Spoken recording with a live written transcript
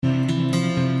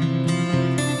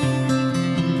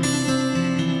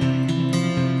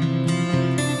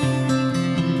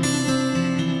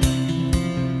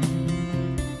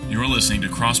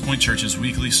Crosspoint Church's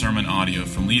weekly sermon audio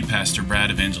from lead pastor Brad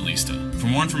Evangelista. For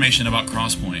more information about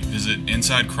Crosspoint, visit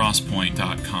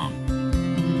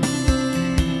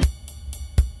insidecrosspoint.com.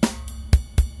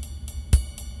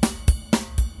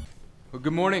 Well,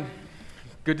 good morning.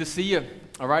 Good to see you.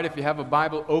 All right, if you have a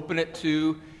Bible, open it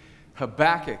to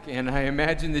Habakkuk. And I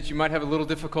imagine that you might have a little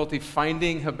difficulty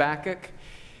finding Habakkuk.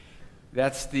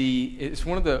 It's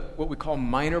one of the what we call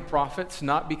minor prophets,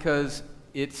 not because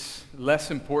it's less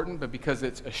important, but because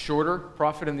it's a shorter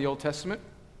prophet in the Old Testament.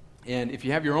 And if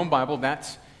you have your own Bible,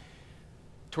 that's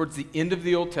towards the end of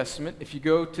the Old Testament. If you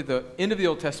go to the end of the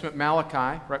Old Testament,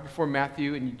 Malachi, right before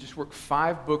Matthew, and you just work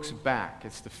 5 books back,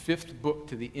 it's the 5th book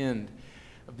to the end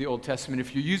of the Old Testament.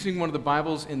 If you're using one of the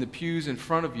Bibles in the pews in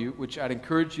front of you, which I'd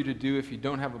encourage you to do if you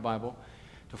don't have a Bible,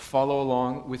 to follow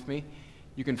along with me,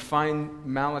 you can find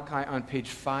Malachi on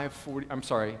page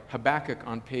Habakkuk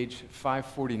on page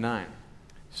 549.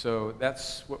 So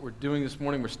that's what we're doing this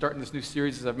morning. We're starting this new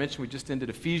series. As I've mentioned, we just ended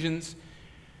Ephesians.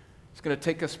 It's going to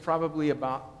take us probably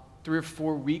about 3 or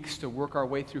 4 weeks to work our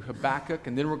way through Habakkuk,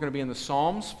 and then we're going to be in the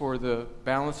Psalms for the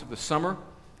balance of the summer.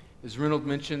 As Reynold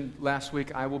mentioned last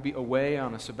week, I will be away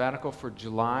on a sabbatical for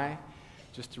July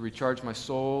just to recharge my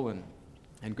soul and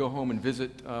go home and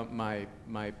visit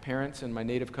my parents in my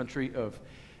native country of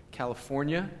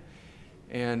California.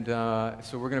 And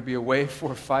so we're going to be away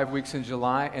for 5 weeks in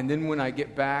July, and then when I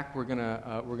get back, we're going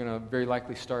to very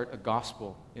likely start a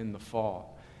gospel in the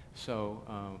fall. So,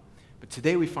 but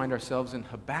today we find ourselves in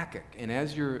Habakkuk, and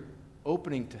as you're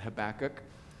opening to Habakkuk,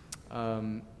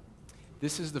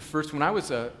 this is the first. When I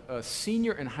was a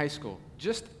senior in high school,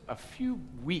 just a few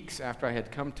weeks after I had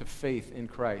come to faith in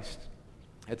Christ,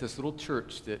 at this little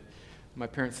church that my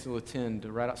parents still attend,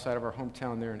 right outside of our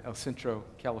hometown there in El Centro,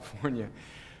 California.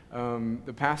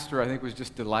 The pastor, I think, was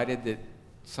just delighted that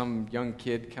some young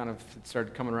kid kind of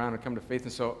started coming around and coming to faith.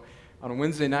 And so on a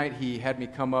Wednesday night, he had me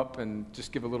come up and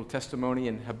just give a little testimony.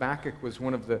 And Habakkuk was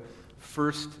one of the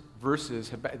first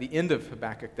verses, the end of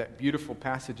Habakkuk, that beautiful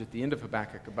passage at the end of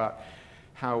Habakkuk about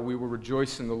how we will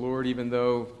rejoice in the Lord even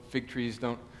though fig trees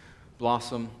don't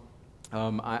blossom.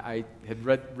 I had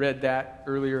read that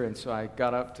earlier, and so I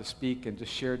got up to speak and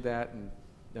just shared that, and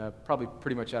probably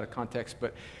pretty much out of context,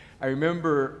 but I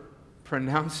remember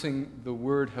pronouncing the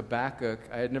word Habakkuk.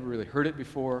 I had never really heard it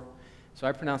before, so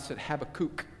I pronounced it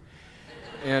Habakkuk.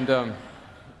 And that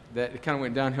it kind of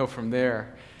went downhill from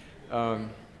there.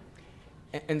 And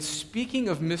speaking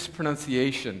of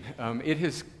mispronunciation, it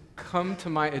has come to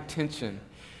my attention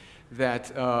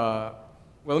that, well,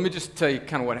 let me just tell you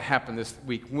kind of what happened this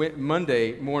week.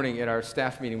 Monday morning at our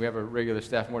staff meeting, we have a regular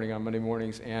staff morning on Monday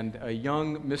mornings, and a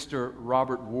young Mr.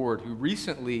 Robert Ward, who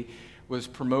recently was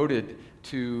promoted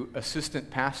to assistant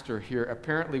pastor here,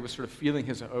 apparently was sort of feeling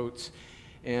his oats.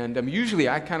 And usually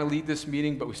I kind of lead this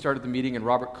meeting, but we started the meeting and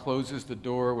Robert closes the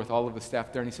door with all of the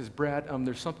staff there, and he says, Brad,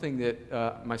 there's something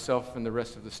that myself and the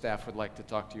rest of the staff would like to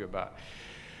talk to you about.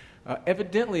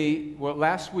 Evidently,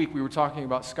 last week we were talking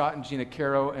about Scott and Gina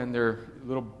Caro and their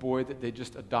little boy that they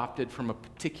just adopted from a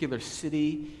particular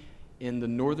city in the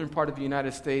northern part of the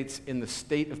United States in the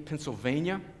state of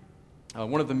Pennsylvania.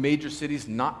 One of the major cities,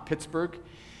 not Pittsburgh.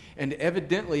 And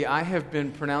evidently, I have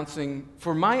been pronouncing,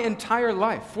 for my entire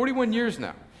life, 41 years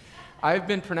now, I've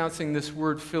been pronouncing this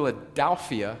word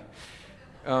Philadelphia,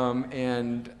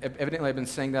 and evidently I've been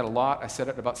saying that a lot. I said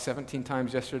it about 17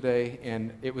 times yesterday,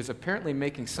 and it was apparently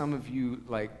making some of you,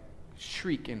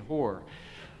 shriek in horror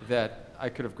that I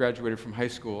could have graduated from high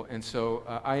school. And so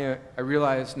I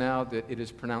realize now that it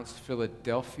is pronounced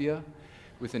Philadelphia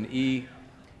with an E,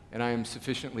 and I am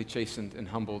sufficiently chastened and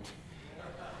humbled,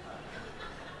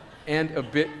 and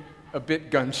a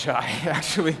bit gun shy,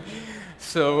 actually.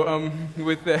 So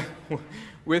with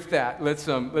that,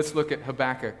 let's look at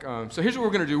Habakkuk. So here's what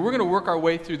we're going to do. We're going to work our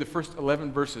way through the first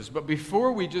 11 verses. But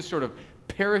before we just sort of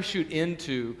parachute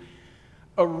into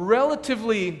a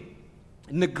relatively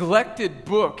neglected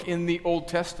book in the Old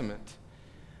Testament,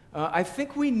 I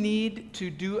think we need to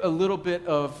do a little bit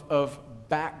of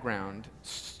background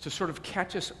to sort of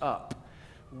catch us up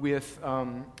with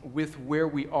where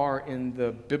we are in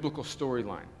the biblical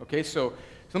storyline. Okay, so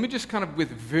let me just kind of, with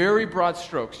very broad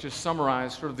strokes, just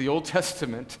summarize sort of the Old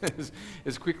Testament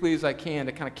as quickly as I can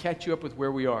to kind of catch you up with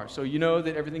where we are. So you know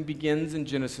that everything begins in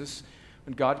Genesis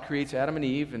when God creates Adam and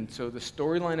Eve, and so the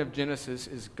storyline of Genesis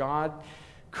is God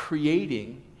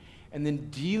creating and then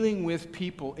dealing with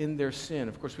people in their sin.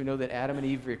 Of course, we know that Adam and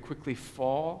Eve very quickly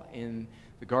fall in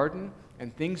the garden,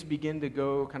 and things begin to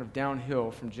go kind of downhill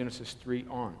from Genesis 3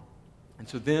 on. And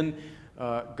so then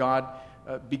God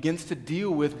begins to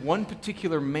deal with one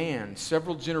particular man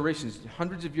several generations,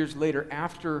 hundreds of years later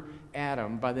after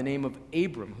Adam, by the name of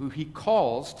Abram, who he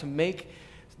calls to make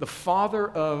the father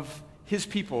of his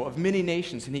people, of many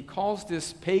nations. And he calls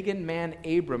this pagan man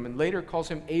Abram, and later calls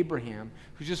him Abraham,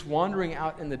 who's just wandering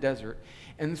out in the desert.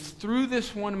 And through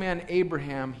this one man,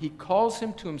 Abraham, he calls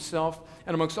him to himself,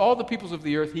 and amongst all the peoples of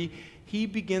the earth, he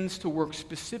begins to work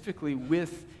specifically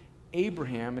with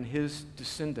Abraham and his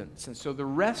descendants. And so the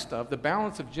rest of the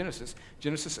balance of Genesis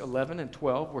 11 and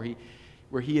 12,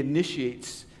 where he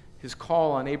initiates his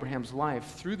call on Abraham's life,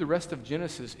 through the rest of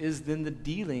Genesis is then the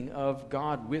dealing of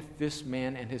God with this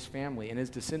man and his family and his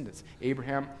descendants.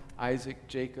 Abraham, Isaac,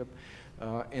 Jacob,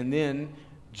 and then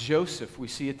Joseph we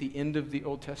see at the end of the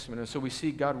Old Testament. And so we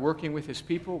see God working with his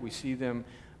people. We see them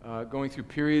going through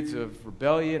periods of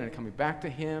rebellion and coming back to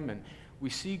him. And we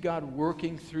see God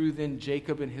working through then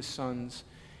Jacob and his sons,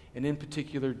 and in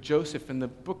particular Joseph. And the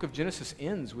book of Genesis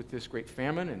ends with this great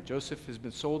famine, and Joseph has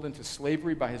been sold into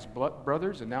slavery by his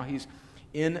brothers, and now he's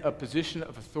in a position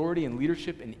of authority and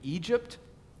leadership in Egypt,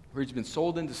 where he's been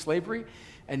sold into slavery.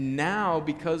 And now,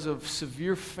 because of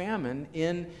severe famine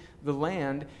in the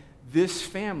land, this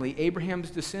family, Abraham's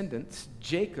descendants,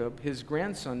 Jacob, his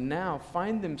grandson, now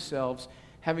find themselves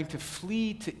having to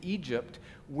flee to Egypt,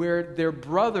 where their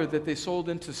brother that they sold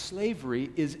into slavery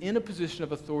is in a position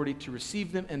of authority to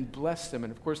receive them and bless them.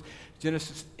 And of course,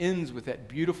 Genesis ends with that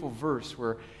beautiful verse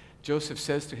where Joseph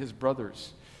says to his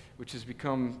brothers, which has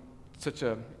become such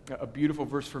a beautiful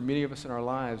verse for many of us in our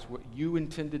lives, what you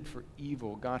intended for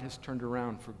evil, God has turned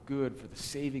around for good, for the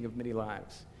saving of many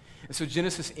lives. And so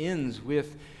Genesis ends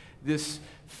with this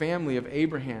family of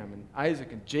Abraham and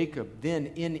Isaac and Jacob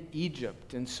then in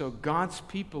Egypt. And so God's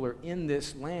people are in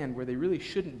this land where they really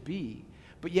shouldn't be,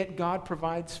 but yet God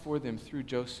provides for them through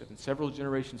Joseph. And several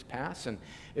generations pass, and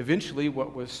eventually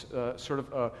what was sort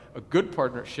of a good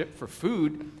partnership for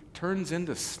food turns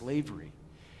into slavery.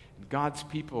 And God's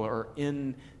people are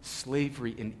in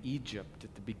slavery in Egypt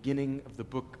at the beginning of the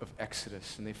book of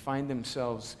Exodus, and they find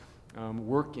themselves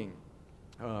working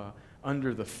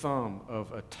under the thumb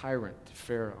of a tyrant,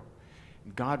 Pharaoh.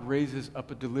 And God raises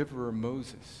up a deliverer,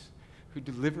 Moses, who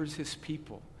delivers his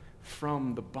people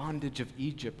from the bondage of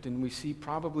Egypt. And we see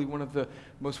probably one of the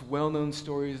most well-known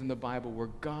stories in the Bible where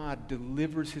God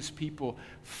delivers his people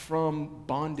from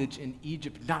bondage in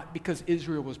Egypt, not because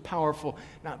Israel was powerful,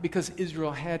 not because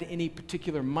Israel had any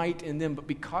particular might in them, but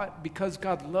because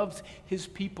God loves his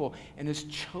people and has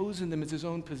chosen them as his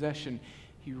own possession.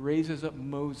 He raises up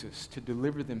Moses to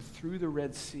deliver them through the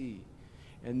Red Sea,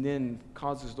 and then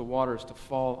causes the waters to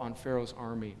fall on Pharaoh's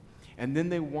army. And then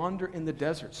they wander in the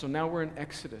desert. So now we're in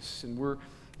Exodus, and we're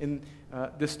in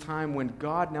this time when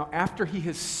God, now after he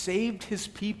has saved his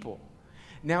people,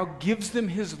 now gives them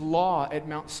his law at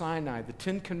Mount Sinai, the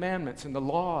 10 Commandments and the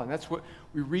law. And that's what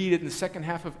we read in the second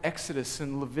half of Exodus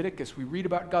and Leviticus. We read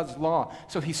about God's law.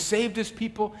 So he saved his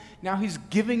people. Now he's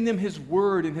giving them his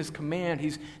word and his command.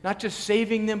 He's not just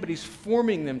saving them, but he's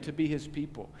forming them to be his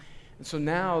people. And so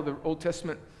now the Old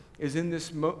Testament is in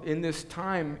this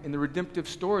time in the redemptive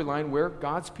storyline where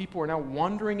God's people are now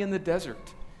wandering in the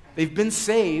desert. They've been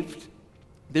saved.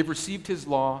 They've received his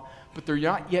law, but they're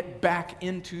not yet back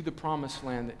into the promised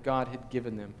land that God had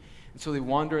given them. And so they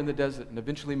wander in the desert, and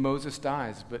eventually Moses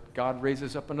dies, but God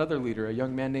raises up another leader, a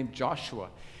young man named Joshua.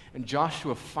 And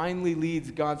Joshua finally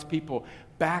leads God's people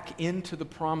back into the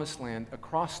promised land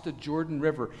across the Jordan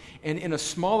River. And in a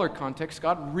smaller context,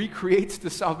 God recreates the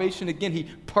salvation again. He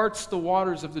parts the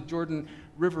waters of the Jordan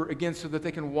River again so that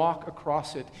they can walk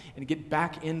across it and get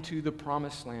back into the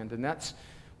promised land. And that's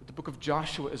what the book of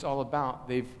Joshua is all about.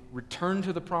 They've returned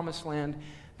to the promised land.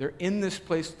 They're in this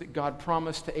place that God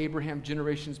promised to Abraham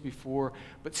generations before,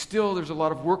 but still there's a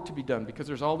lot of work to be done because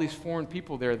there's all these foreign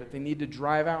people there that they need to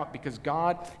drive out because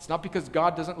it's not because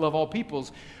God doesn't love all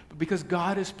peoples, but because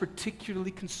God is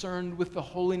particularly concerned with the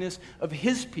holiness of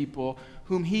his people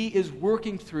whom he is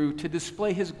working through to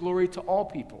display his glory to all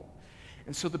people.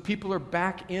 And so the people are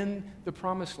back in the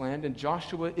promised land, and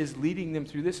Joshua is leading them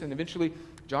through this, and eventually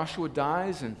Joshua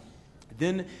dies, and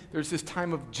then there's this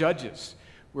time of judges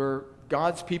where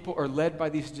God's people are led by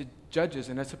these judges,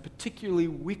 and it's a particularly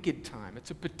wicked time.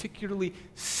 It's a particularly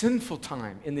sinful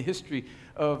time in the history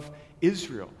of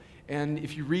Israel. And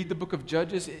if you read the book of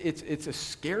Judges, it's a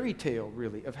scary tale,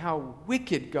 really, of how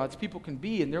wicked God's people can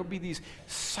be. And there'll be these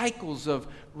cycles of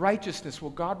righteousness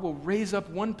where God will raise up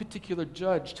one particular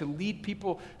judge to lead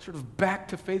people sort of back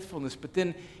to faithfulness. But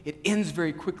then it ends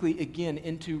very quickly again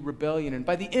into rebellion. And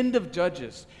by the end of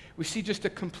Judges, we see just a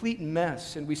complete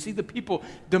mess. And we see the people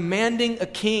demanding a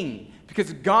king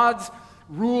because God's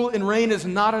rule and reign is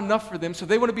not enough for them, so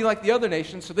they want to be like the other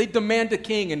nations, so they demand a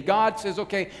king, and God says,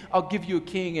 okay, I'll give you a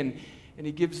king, and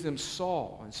he gives them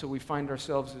Saul. And so we find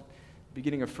ourselves at the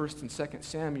beginning of 1st and 2nd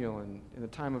Samuel, and in the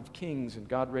time of kings, and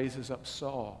God raises up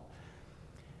Saul.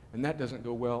 And that doesn't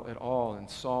go well at all, and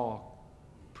Saul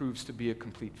proves to be a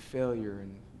complete failure,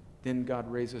 and then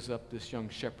God raises up this young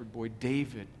shepherd boy,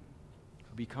 David,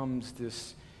 who becomes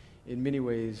this, in many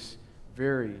ways,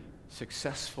 very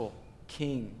successful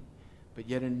king, but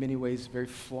yet in many ways very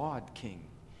flawed king.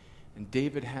 And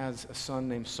David has a son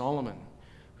named Solomon,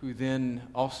 who then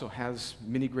also has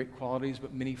many great qualities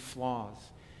but many flaws.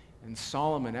 And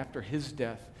Solomon, after his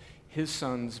death, his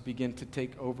sons begin to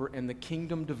take over and the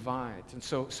kingdom divides. And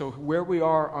so where we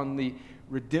are on the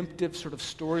redemptive sort of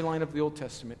storyline of the Old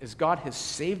Testament is God has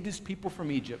saved his people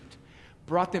from Egypt,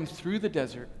 brought them through the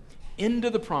desert into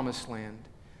the promised land.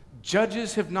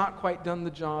 Judges have not quite done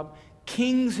the job.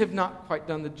 Kings have not quite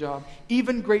done the job.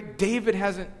 Even great David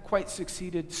hasn't quite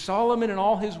succeeded. Solomon in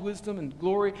all his wisdom and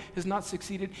glory has not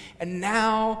succeeded. And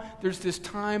now there's this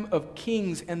time of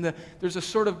kings, and there's a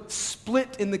sort of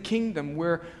split in the kingdom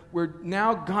where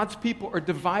now God's people are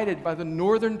divided by the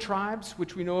northern tribes,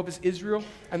 which we know of as Israel,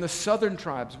 and the southern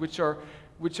tribes, which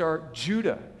are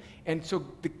Judah. And so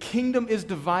the kingdom is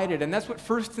divided, and that's what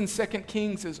 1st and 2nd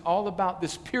Kings is all about,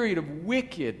 this period of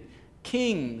wicked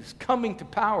kings coming to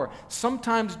power,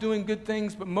 sometimes doing good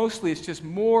things, but mostly it's just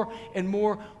more and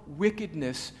more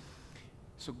wickedness.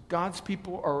 So God's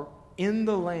people are in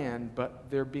the land, but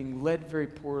they're being led very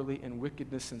poorly, and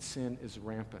wickedness and sin is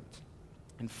rampant.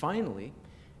 And finally,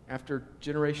 after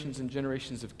generations and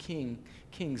generations of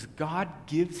kings, God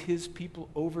gives his people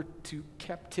over to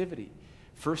captivity,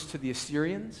 first to the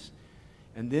Assyrians,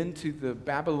 and then to the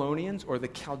Babylonians, or the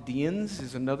Chaldeans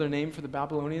is another name for the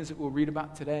Babylonians that we'll read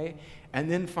about today.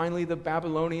 And then finally the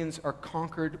Babylonians are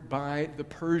conquered by the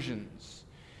Persians.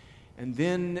 And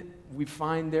then we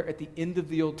find there at the end of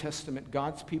the Old Testament,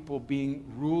 God's people being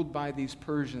ruled by these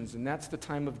Persians. And that's the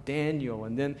time of Daniel,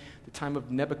 and then the time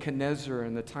of Nebuchadnezzar,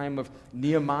 and the time of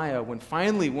Nehemiah, when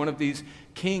finally one of these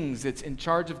kings that's in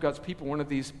charge of God's people, one of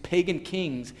these pagan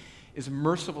kings, is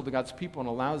merciful to God's people and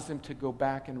allows them to go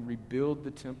back and rebuild the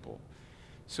temple.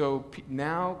 So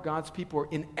now God's people are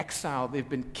in exile. They've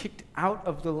been kicked out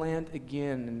of the land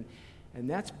again. And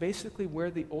that's basically where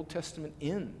the Old Testament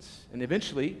ends. And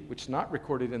eventually, which is not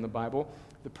recorded in the Bible,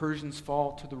 the Persians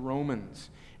fall to the Romans.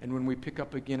 And when we pick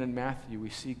up again in Matthew, we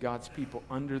see God's people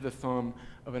under the thumb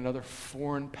of another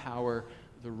foreign power,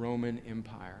 the Roman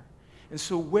Empire. And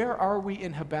so where are we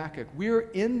in Habakkuk? We're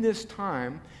in this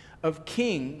time of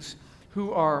kings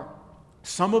who are,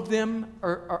 some of them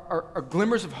are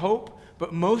glimmers of hope,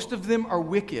 but most of them are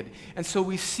wicked. And so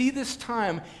we see this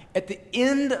time at the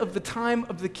end of the time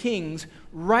of the kings,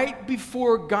 right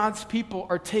before God's people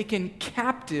are taken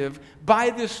captive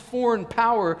by this foreign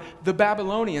power, the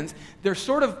Babylonians. They're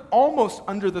sort of almost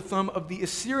under the thumb of the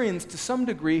Assyrians to some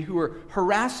degree, who are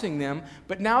harassing them.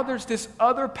 But now there's this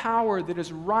other power that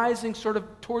is rising sort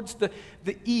of towards the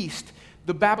east,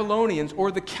 the Babylonians,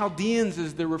 or the Chaldeans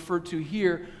as they're referred to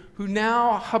here, who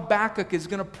now Habakkuk is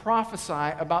going to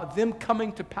prophesy about them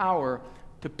coming to power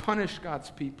to punish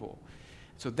God's people.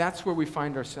 So that's where we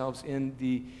find ourselves in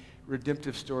the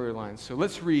redemptive storyline. So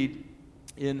let's read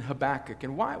in Habakkuk.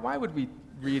 And why would we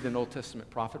read an Old Testament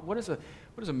prophet? What does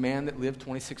a man that lived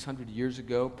 2,600 years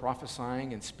ago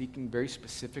prophesying and speaking very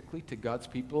specifically to God's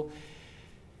people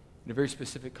in a very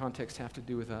specific context have to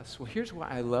do with us? Well, here's why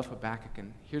I love Habakkuk,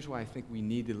 and here's why I think we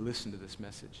need to listen to this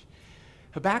message.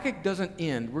 Habakkuk doesn't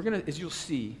end. We're going to, as you'll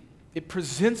see, it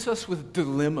presents us with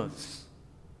dilemmas.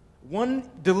 One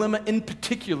dilemma in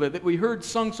particular that we heard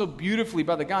sung so beautifully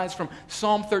by the guys from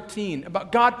Psalm 13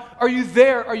 about, God, are you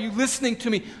there? Are you listening to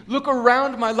me? Look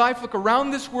around my life. Look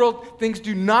around this world. Things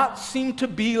do not seem to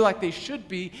be like they should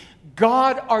be.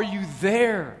 God, are you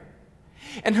there?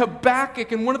 And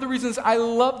Habakkuk, and one of the reasons I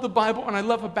love the Bible and I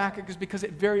love Habakkuk is because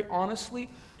it very honestly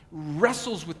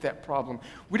wrestles with that problem.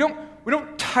 We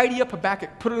don't tidy up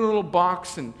Habakkuk, put it in a little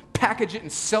box and package it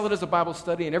and sell it as a Bible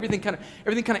study, and everything kind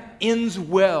of ends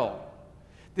well.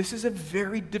 This is a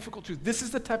very difficult truth. This is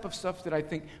the type of stuff that I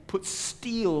think puts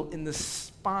steel in the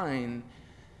spine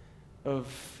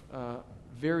of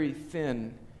very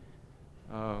thin,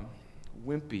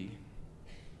 wimpy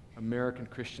American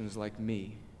Christians like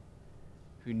me,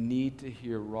 who need to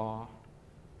hear raw,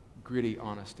 gritty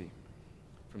honesty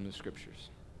from the Scriptures.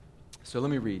 So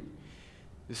let me read.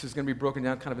 This is going to be broken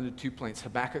down kind of into two points.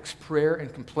 Habakkuk's prayer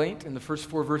and complaint in the first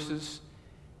 4 verses,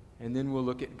 and then we'll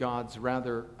look at God's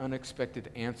rather unexpected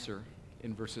answer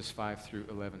in verses 5 through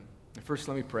 11. And first,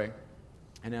 let me pray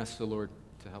and ask the Lord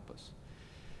to help us.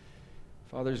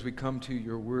 Father, as we come to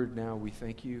your word now, we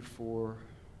thank you for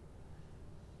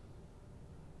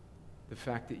the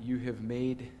fact that you have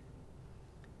made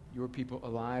your people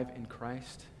alive in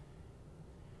Christ,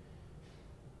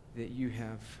 that you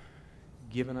have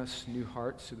given us new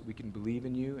hearts so that we can believe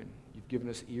in you, and you've given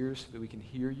us ears so that we can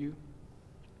hear you.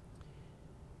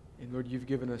 And Lord, you've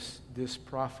given us this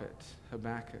prophet,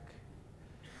 Habakkuk.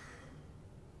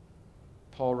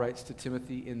 Paul writes to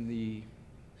Timothy in the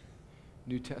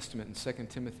New Testament in 2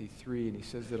 Timothy 3, and he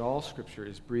says that all Scripture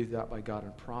is breathed out by God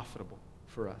and profitable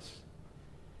for us.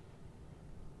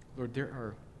 Lord,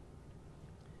 there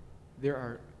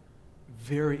are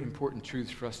very important truths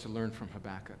for us to learn from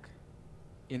Habakkuk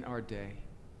in our day.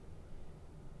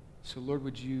 So, Lord,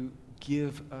 would you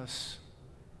give us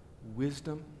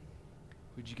wisdom?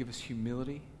 Would you give us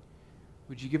humility?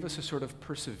 Would you give us a sort of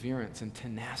perseverance and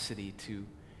tenacity to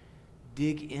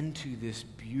dig into this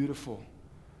beautiful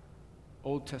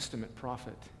Old Testament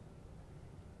prophet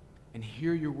and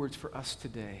hear your words for us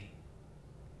today?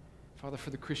 Father, for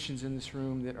the Christians in this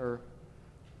room that are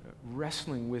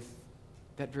wrestling with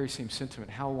that very same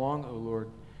sentiment, how long, O Lord,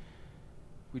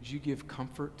 would you give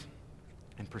comfort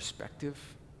and perspective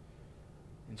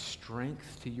and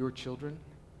strength to your children?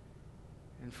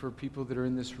 And for people that are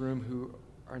in this room who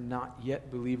are not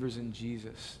yet believers in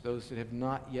Jesus, those that have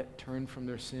not yet turned from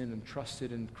their sin and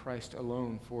trusted in Christ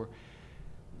alone for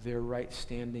their right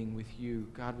standing with you,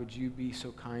 God, would you be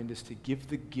so kind as to give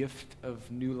the gift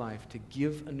of new life, to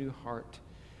give a new heart?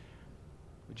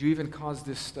 Would you even cause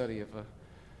this study of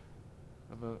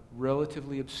a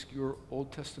relatively obscure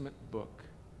Old Testament book,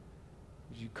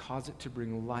 would you cause it to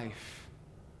bring life,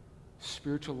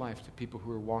 spiritual life, to people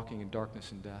who are walking in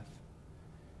darkness and death?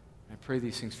 I pray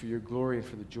these things for your glory and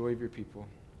for the joy of your people.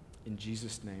 In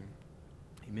Jesus' name,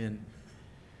 amen.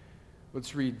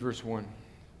 Let's read verse 1.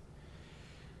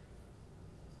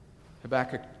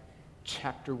 Habakkuk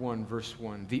chapter 1, verse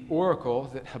 1. The oracle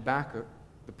that Habakkuk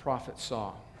the prophet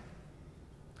saw.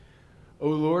 O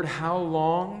Lord, how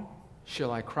long shall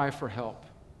I cry for help,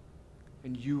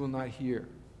 and you will not hear?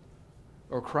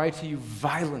 Or cry to you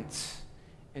violence,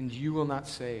 and you will not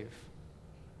save?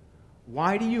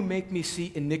 Why do you make me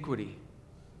see iniquity?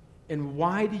 And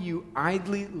why do you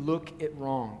idly look at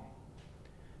wrong?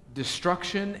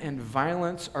 Destruction and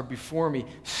violence are before me.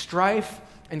 Strife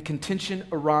and contention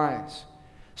arise.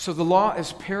 So the law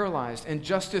is paralyzed, and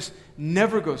justice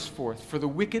never goes forth, for the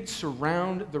wicked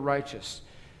surround the righteous.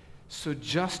 So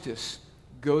justice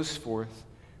goes forth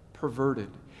perverted.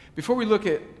 Before we look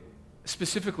at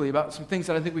specifically about some things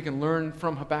that I think we can learn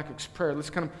from Habakkuk's prayer,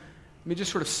 let me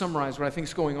just sort of summarize what I think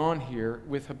is going on here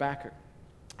with Habakkuk.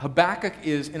 Habakkuk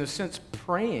is, in a sense,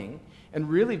 praying and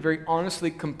really very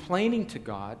honestly complaining to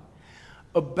God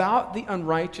about the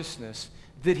unrighteousness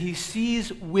that he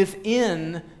sees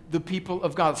within the people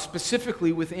of God,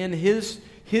 specifically within his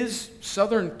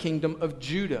southern kingdom of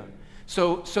Judah.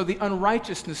 So the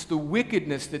unrighteousness, the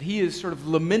wickedness that he is sort of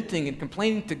lamenting and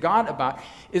complaining to God about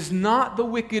is not the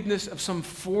wickedness of some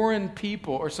foreign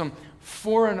people or some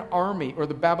foreign army or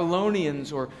the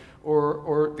Babylonians or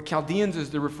the Chaldeans as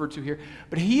they're referred to here,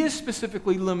 but he is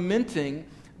specifically lamenting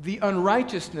the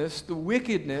unrighteousness, the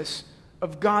wickedness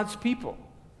of God's people.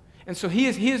 And so he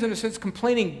is in a sense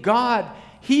complaining. God,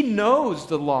 he knows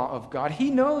the law of God. He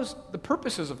knows the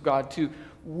purposes of God to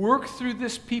work through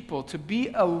this people, to be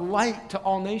a light to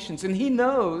all nations. And he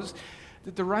knows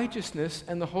that the righteousness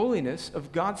and the holiness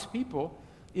of God's people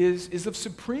is of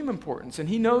supreme importance. And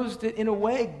he knows that in a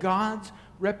way, God's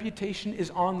reputation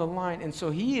is on the line. And so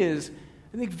he is,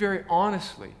 I think very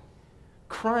honestly,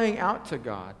 crying out to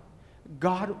God,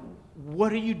 God,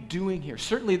 what are you doing here?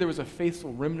 Certainly there was a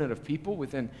faithful remnant of people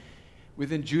within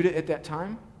Judah at that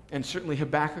time, and certainly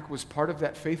Habakkuk was part of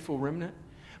that faithful remnant.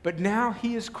 But now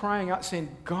he is crying out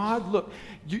saying, God, look,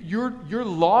 your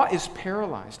law is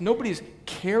paralyzed. Nobody's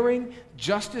caring.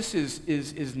 Justice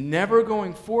is never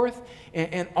going forth.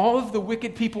 And all of the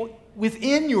wicked people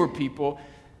within your people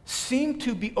seem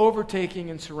to be overtaking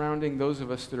and surrounding those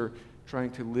of us that are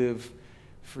trying to live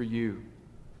for you.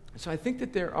 So I think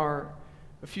that there are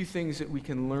a few things that we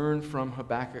can learn from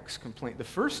Habakkuk's complaint. The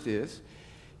first is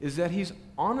that he's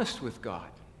honest with God.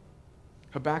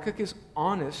 Habakkuk is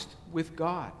honest with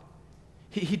God.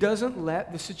 He doesn't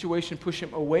let the situation push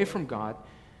him away from God,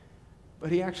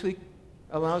 but he actually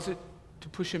allows it to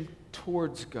push him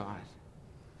towards God.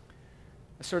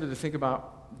 I started to think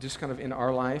about just kind of in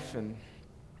our life, and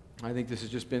I think this has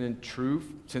just been true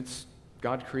since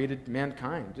God created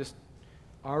mankind. Just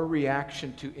our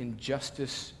reaction to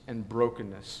injustice and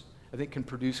brokenness, I think, can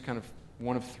produce kind of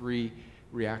one of three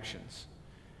reactions.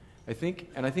 I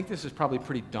think this is probably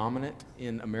pretty dominant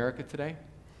in America today.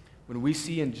 when we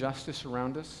see injustice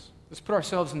around us, let's put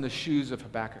ourselves in the shoes of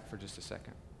Habakkuk for just a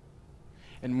second.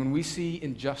 And when we see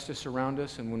injustice around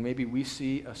us, and when maybe we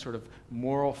see a sort of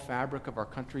moral fabric of our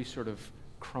country sort of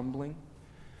crumbling,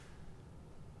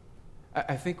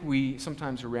 I think we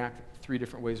sometimes react three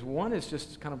different ways. One is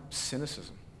just kind of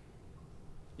cynicism.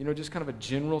 Just kind of a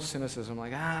general cynicism,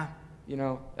 like,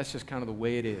 that's just kind of the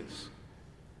way it is.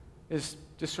 It's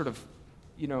just sort of,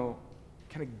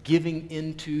 kind of giving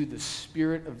into the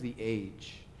spirit of the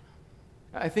age.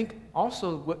 I think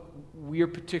also what we are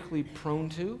particularly prone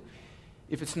to,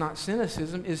 if it's not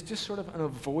cynicism, is just sort of an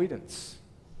avoidance.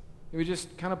 We just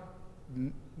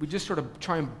sort of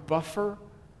try and buffer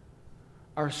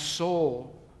our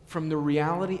soul from the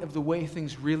reality of the way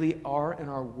things really are in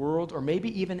our world, or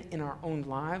maybe even in our own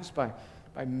lives by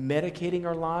medicating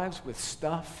our lives with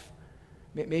stuff.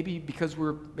 Maybe because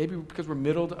we're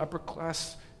middle to upper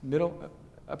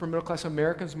middle class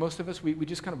Americans, most of us, we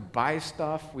just kind of buy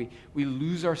stuff. We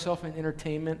lose ourselves in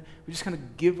entertainment. We just kind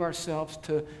of give ourselves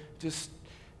to just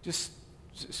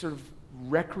sort of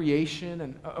recreation.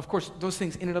 And of course, those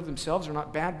things in and of themselves are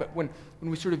not bad, but when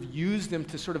we sort of use them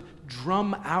to sort of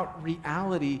drum out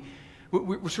reality,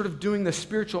 we're sort of doing the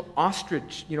spiritual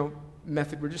ostrich,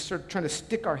 method. We're just sort of trying to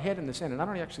stick our head in the sand. And I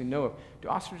don't actually know, do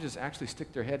ostriches actually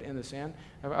stick their head in the sand?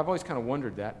 I've always kind of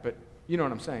wondered that, but you know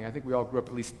what I'm saying. I think we all grew up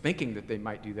at least thinking that they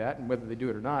might do that, and whether they do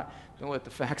it or not, don't let the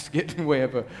facts get in the way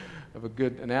of a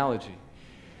good analogy.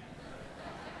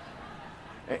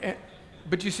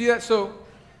 But you see that? So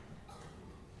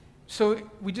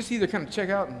we just either kind of check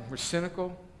out and we're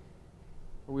cynical,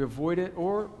 or we avoid it,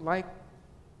 or like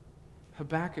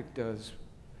Habakkuk does,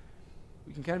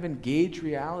 we can kind of engage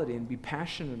reality and be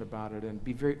passionate about it and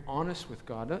be very honest with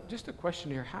God. Just a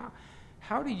question here,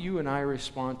 how do you and I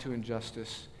respond to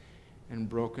injustice and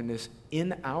brokenness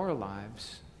in our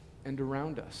lives and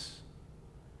around us?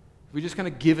 Have we just kind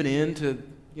of given in to,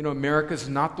 America's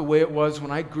not the way it was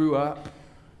when I grew up?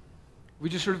 We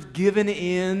just sort of given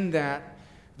in that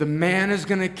the man is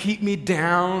going to keep me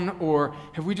down? Or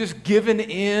have we just given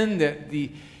in that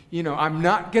I'm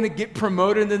not going to get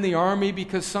promoted in the army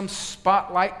because some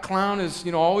spotlight clown is,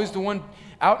 always the one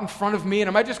out in front of me? And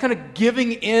am I just kind of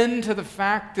giving in to the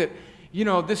fact that,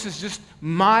 this is just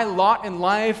my lot in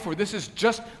life, or this is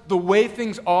just the way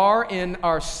things are in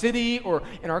our city or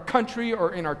in our country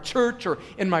or in our church or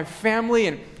in my family,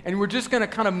 and we're just going to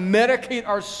kind of medicate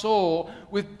our soul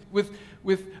with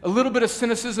a little bit of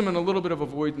cynicism and a little bit of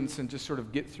avoidance and just sort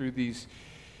of get through these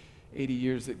 80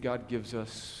 years that God gives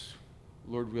us,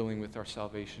 Lord willing, with our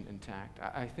salvation intact.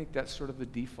 I think that's sort of the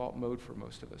default mode for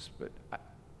most of us, but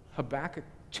Habakkuk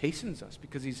chastens us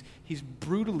because he's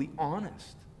brutally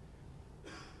honest.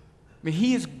 I mean,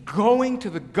 he is going to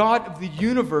the God of the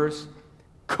universe,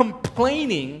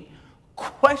 complaining,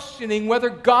 questioning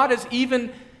whether God is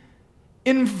even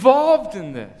involved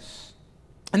in this.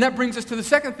 And that brings us to the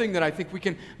second thing that I think we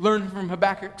can learn from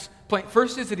Habakkuk's point.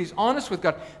 First is that he's honest with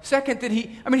God. Second, that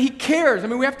he cares.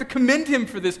 We have to commend him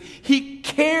for this. He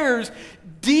cares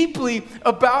deeply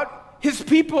about his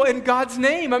people in God's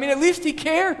name. At least he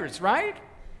cares, right?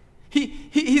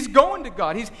 He's going to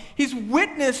God. He's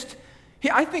witnessed.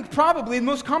 I think probably,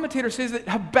 most commentators say that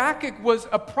Habakkuk was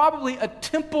probably a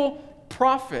temple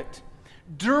prophet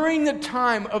during the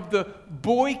time of the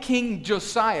boy king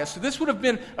Josiah. So this would have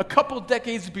been a couple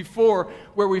decades before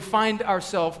where we find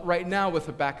ourselves right now with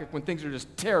Habakkuk, when things are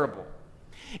just terrible.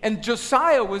 And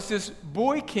Josiah was this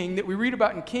boy king that we read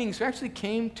about in Kings, who actually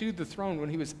came to the throne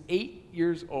when he was 8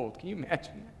 years old. Can you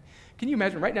imagine that? Can you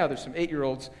imagine? Right now there's some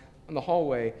 8-year-olds on the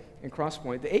hallway in Cross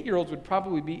Point. The 8-year-olds would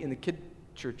probably be in the kid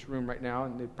church room right now,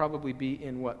 and they'd probably be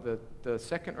in the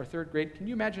second or third grade. Can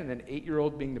you imagine an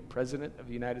 8-year-old being the president of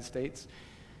the United States?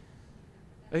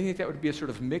 I think that would be a sort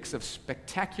of mix of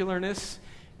spectacularness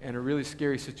and a really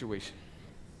scary situation.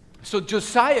 So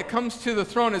Josiah comes to the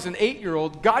throne as an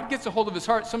 8-year-old. God gets a hold of his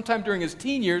heart sometime during his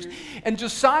teen years, and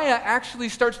Josiah actually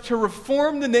starts to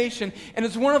reform the nation and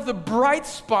is one of the bright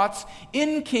spots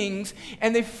in Kings.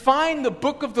 And they find the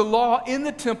book of the law in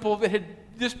the temple that had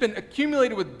just been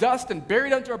accumulated with dust and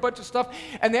buried under a bunch of stuff,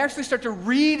 and they actually start to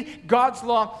read God's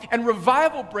law, and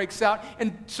revival breaks out.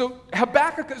 And so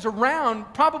Habakkuk is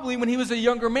around probably when he was a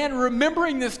younger man,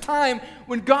 remembering this time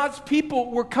when God's people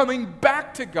were coming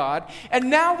back to God. And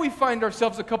now we find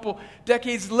ourselves a couple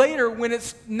decades later when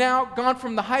it's now gone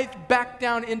from the heights back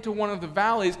down into one of the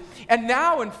valleys. And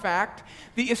now, in fact,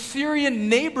 the Assyrian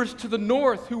neighbors to the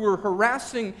north who were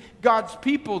harassing God's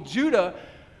people, Judah,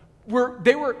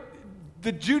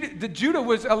 Judah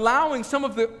was allowing some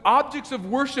of the objects of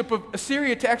worship of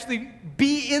Assyria to actually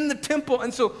be in the temple.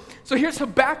 And so here's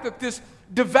Habakkuk, this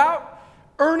devout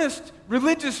earnest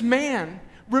religious man,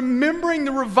 remembering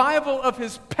the revival of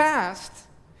his past,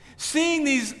 seeing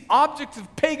these objects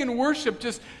of pagan worship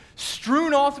just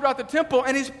strewn all throughout the temple,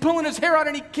 and he's pulling his hair out,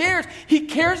 and he cares. He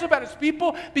cares about his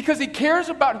people because he cares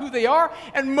about who they are,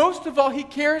 and most of all, he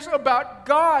cares about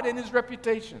God and his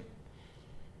reputation.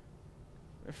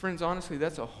 Friends, honestly,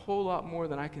 that's a whole lot more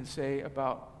than I can say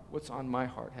about what's on my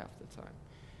heart half the time.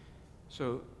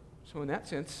 So in that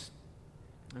sense,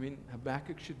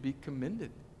 Habakkuk should be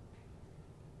commended.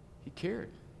 He cared.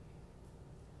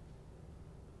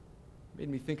 Made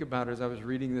me think about it as I was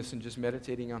reading this and just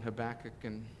meditating on Habakkuk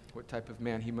and what type of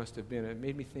man he must have been. It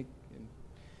made me think and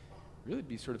really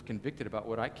be sort of convicted about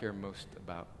what I care most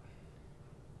about.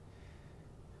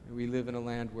 We live in a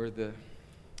land where the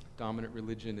dominant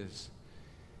religion is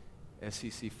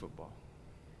SEC football.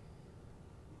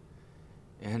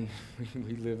 And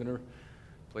we live in a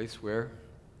place where,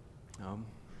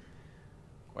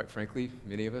 quite frankly,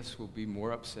 many of us will be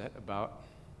more upset about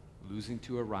losing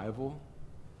to a rival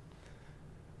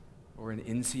or an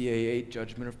NCAA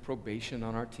judgment of probation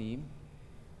on our team.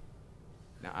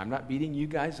 Now, I'm not beating you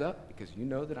guys up because you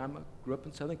know that I grew up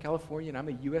in Southern California and I'm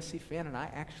a USC fan, and I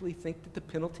actually think that the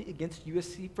penalty against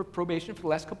USC for probation for the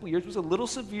last couple of years was a little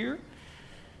severe.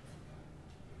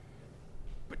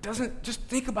 But just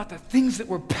think about the things that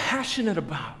we're passionate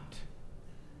about,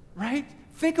 right?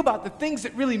 Think about the things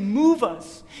that really move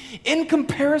us in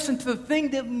comparison to the thing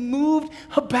that moved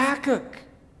Habakkuk.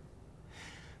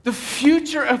 The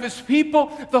future of his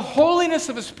people, the holiness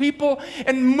of his people,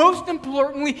 and most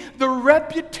importantly, the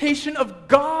reputation of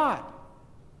God.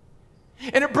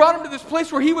 And it brought him to this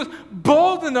place where he was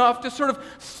bold enough to sort of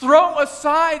throw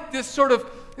aside this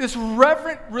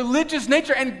reverent religious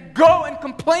nature and go and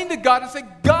complain to God and say,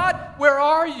 God, where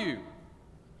are you?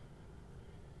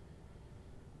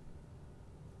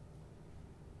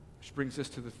 Which brings us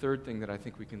to the third thing that I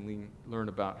think we can learn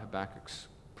about Habakkuk's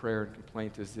prayer and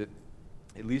complaint is that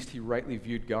at least he rightly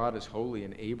viewed God as holy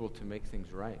and able to make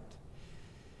things right.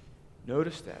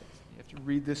 Notice that. You have to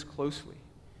read this closely.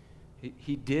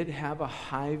 He did have a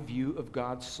high view of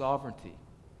God's sovereignty,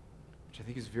 which I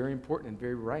think is very important and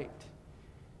very right.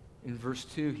 In verse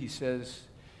 2, he says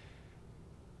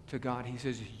to God, he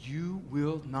says, you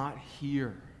will not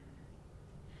hear.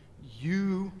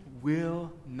 You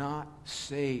will not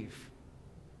save.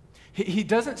 He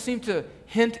doesn't seem to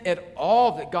hint at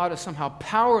all that God is somehow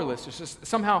powerless. It's just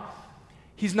somehow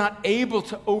he's not able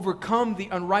to overcome the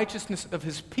unrighteousness of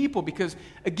his people because,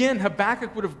 again,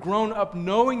 Habakkuk would have grown up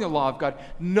knowing the law of God,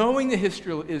 knowing the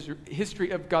history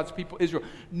of God's people, Israel,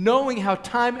 knowing how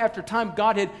time after time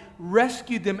God had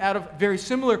rescued them out of very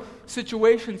similar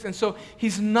situations. And so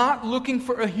he's not looking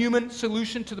for a human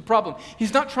solution to the problem.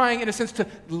 He's not trying, in a sense, to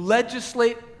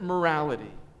legislate morality.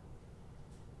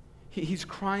 He's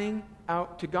crying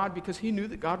out to God because he knew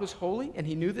that God was holy, and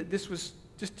he knew that this was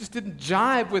just didn't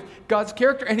jive with God's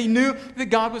character, and he knew that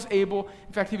God was able,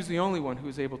 in fact, he was the only one who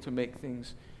was able to make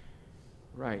things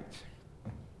right.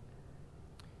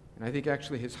 And I think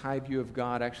actually his high view of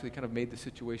God actually kind of made the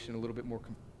situation a little bit more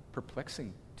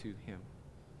perplexing to him.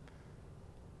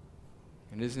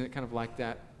 And isn't it kind of like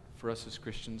that for us as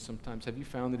Christians sometimes? Have you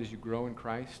found that as you grow in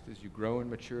Christ, as you grow in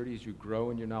maturity, as you grow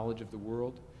in your knowledge of the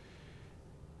world,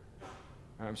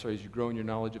 as you grow in your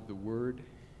knowledge of the Word,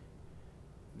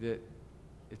 that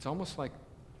it's almost like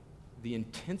the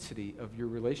intensity of your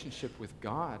relationship with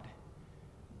God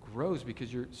grows because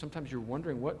sometimes you're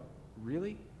wondering, what,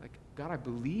 really? Like, God, I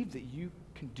believe that you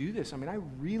can do this. I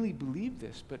really believe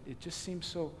this, but it just seems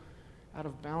so out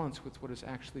of balance with what is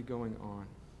actually going on.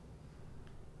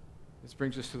 This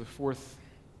brings us to the fourth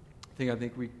thing I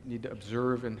think we need to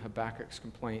observe in Habakkuk's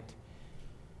complaint.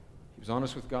 He was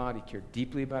honest with God, he cared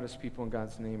deeply about his people in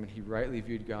God's name, and he rightly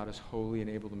viewed God as holy and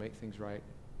able to make things right.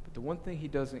 But the one thing he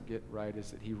doesn't get right is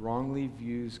that he wrongly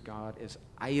views God as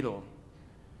idle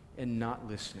and not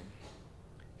listening.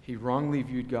 He wrongly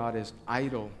viewed God as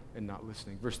idle and not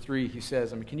listening. Verse 3, he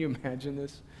says, can you imagine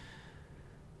this?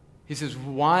 He says,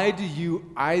 why do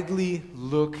you idly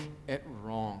look at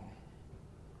wrong?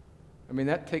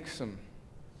 That takes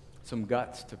some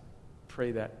guts to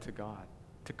pray that to God,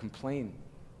 to complain,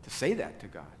 to say that to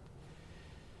God.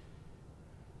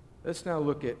 Let's now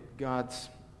look at God's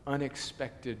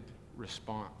unexpected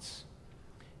response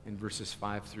in verses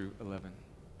 5 through 11.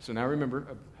 So now remember,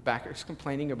 Habakkuk's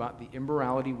complaining about the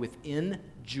immorality within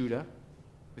Judah,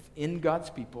 within God's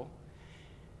people.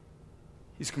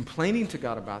 He's complaining to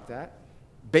God about that,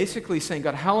 basically saying,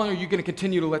 God, how long are you going to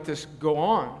continue to let this go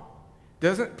on?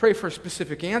 Doesn't pray for a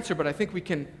specific answer, but I think we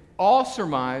can all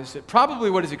surmise that probably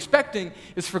what he's expecting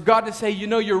is for God to say,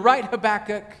 you're right,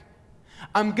 Habakkuk.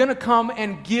 I'm going to come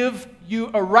and give you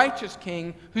a righteous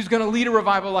king who's going to lead a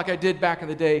revival like I did back in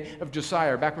the day of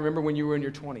Josiah. Back, remember when you were in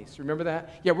your 20s? Remember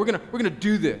that? Yeah, we're going to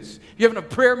do this. If you have enough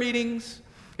prayer meetings,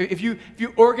 if you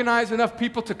organize enough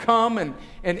people to come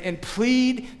and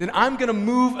plead, then I'm going to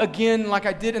move again like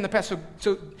I did in the past.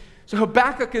 So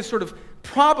Habakkuk is sort of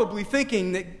probably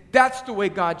thinking that that's the way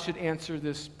God should answer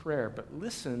this prayer. But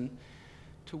listen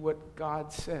to what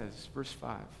God says. Verse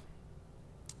 5.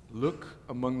 Look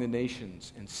among the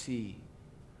nations and see.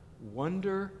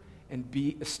 Wonder and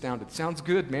be astounded. Sounds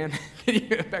good, man.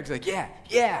 Habakkuk's like,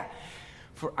 yeah.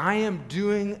 For I am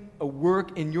doing a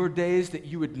work in your days that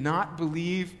you would not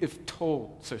believe if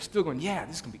told. So still going, yeah,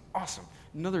 this is going to be awesome.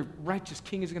 Another righteous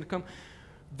king is going to come.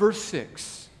 Verse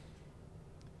 6.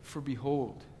 For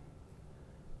behold,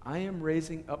 I am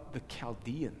raising up the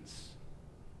Chaldeans.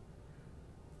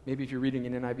 Maybe if you're reading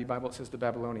an NIV Bible, it says the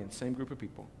Babylonians, same group of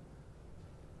people,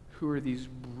 who are these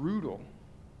brutal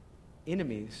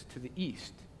enemies to the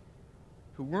east,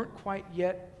 who weren't quite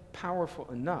yet powerful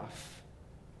enough,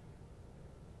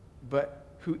 but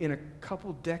who in a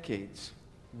couple decades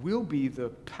will be the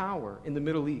power in the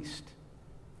Middle East.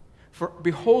 For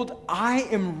behold, I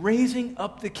am raising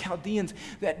up the Chaldeans,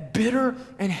 that bitter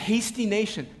and hasty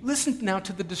nation. Listen now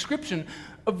to the description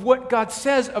of what God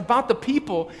says about the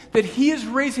people that he is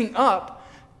raising up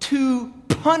to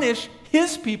punish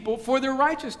his people for their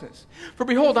righteousness. For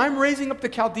behold, I'm raising up the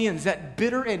Chaldeans, that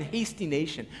bitter and hasty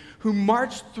nation, who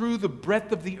march through the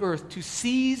breadth of the earth to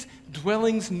seize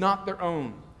dwellings not their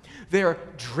own. They are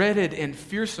dreaded and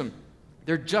fearsome.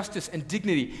 Their justice and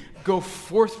dignity go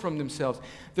forth from themselves.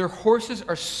 Their horses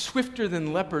are swifter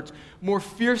than leopards, more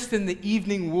fierce than the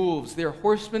evening wolves. Their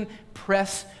horsemen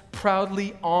press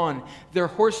proudly on. Their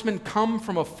horsemen come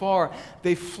from afar.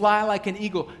 They fly like an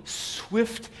eagle,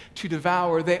 swift to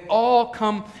devour. They all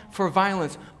come for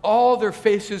violence, all their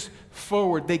faces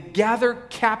forward. They gather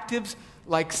captives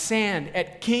like sand.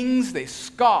 At kings they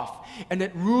scoff, and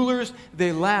at rulers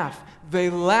they laugh. They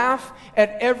laugh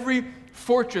at every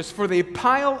fortress, for they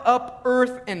pile up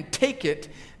earth and take it.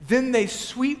 Then they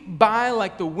sweep by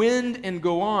like the wind and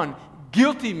go on.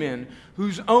 Guilty men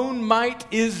whose own might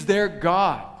is their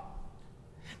God.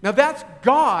 Now that's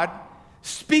God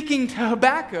speaking to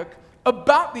Habakkuk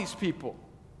about these people.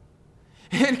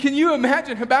 And can you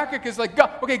imagine? Habakkuk is like,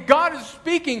 God, okay, God is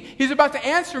speaking. He's about to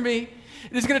answer me.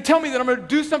 He's going to tell me that I'm going to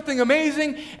do something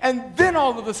amazing. And then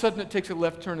all of a sudden it takes a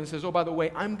left turn and says, oh, by the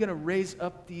way, I'm going to raise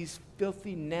up these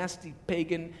filthy, nasty,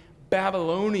 pagan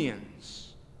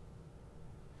Babylonians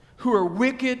who are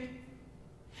wicked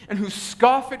and who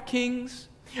scoff at kings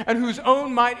and whose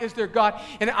own might is their God.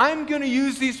 And I'm going to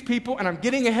use these people, and I'm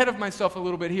getting ahead of myself a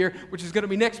little bit here, which is going to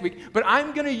be next week, but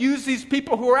I'm going to use these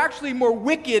people who are actually more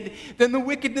wicked than the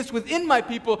wickedness within my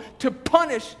people to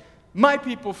punish my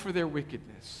people for their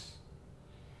wickedness.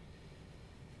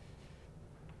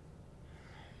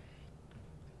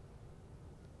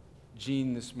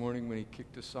 Gene this morning, when he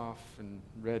kicked us off and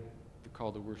read the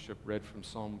call to worship, read from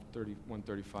Psalm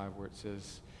 135, where it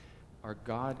says, our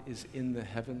God is in the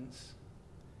heavens,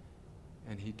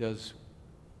 and he does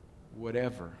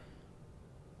whatever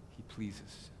he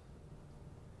pleases.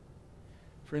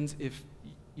 Friends, if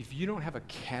you don't have a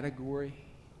category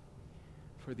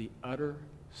for the utter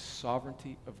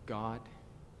sovereignty of God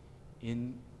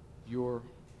in your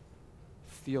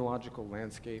theological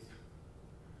landscape,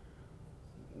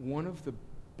 one of the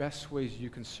best ways you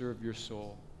can serve your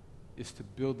soul is to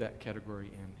build that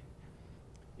category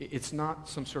in. It's not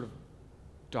some sort of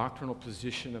doctrinal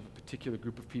position of a particular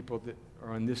group of people that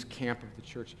are on this camp of the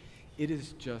church. It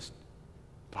is just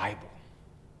Bible.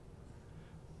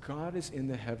 God is in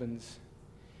the heavens,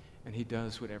 and he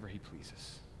does whatever he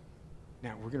pleases.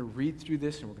 Now, we're going to read through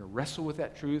this, and we're going to wrestle with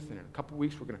that truth, and in a couple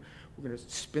weeks, we're going to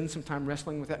spend some time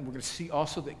wrestling with that, and we're going to see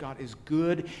also that God is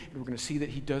good, and we're going to see that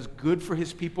he does good for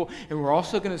his people, and we're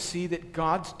also going to see that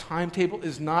God's timetable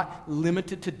is not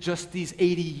limited to just these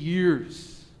 80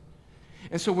 years.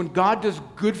 And so when God does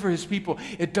good for his people,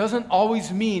 it doesn't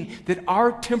always mean that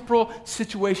our temporal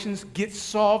situations get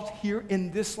solved here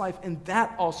in this life, and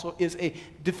that also is a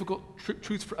difficult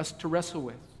truth for us to wrestle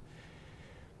with.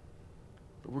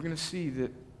 But we're going to see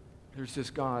that there's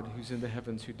this God who's in the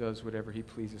heavens who does whatever he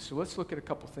pleases. So let's look at a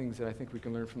couple things that I think we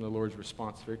can learn from the Lord's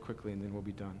response very quickly, and then we'll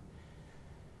be done.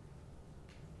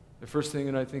 The first thing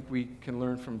that I think we can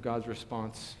learn from God's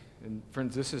response, and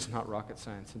friends, this is not rocket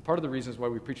science. And part of the reasons why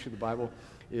we preach through the Bible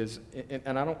is,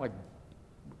 and I don't like,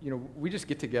 we just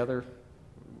get together,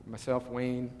 myself,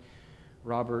 Wayne,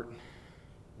 Robert,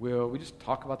 Will, we just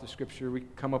talk about the Scripture. We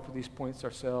come up with these points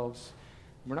ourselves.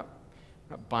 We're not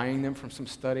buying them from some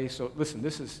study. So listen,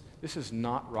 this is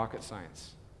not rocket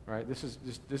science, All right, this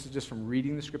is just from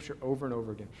reading the scripture over and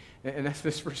over again. And that's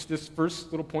this first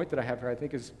little point that I have here, I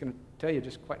think is going to tell you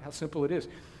just quite how simple it is.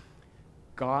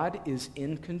 God is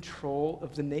in control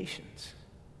of the nations.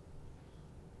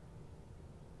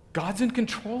 God's in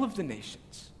control of the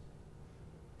nations.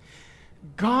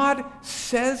 God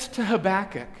says to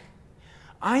Habakkuk,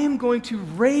 I am going to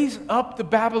raise up the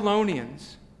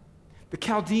Babylonians, the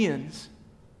Chaldeans,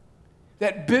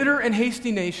 that bitter and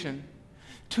hasty nation,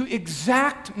 to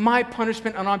exact my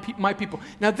punishment on my people.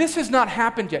 Now, this has not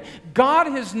happened yet.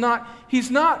 He's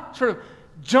not sort of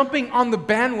jumping on the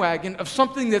bandwagon of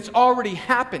something that's already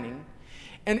happening.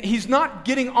 And he's not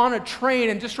getting on a train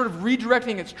and just sort of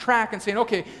redirecting its track and saying,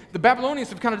 okay, the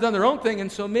Babylonians have kind of done their own thing,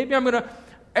 and so maybe I'm going to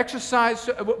exercise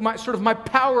my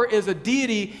power as a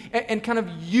deity and kind of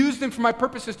use them for my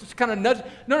purposes to kind of nudge.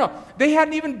 No. They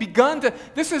hadn't even begun to.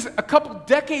 This is a couple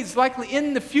decades likely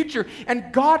in the future.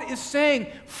 And God is saying,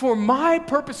 for my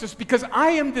purposes, because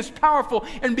I am this powerful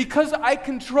and because I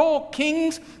control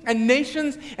kings and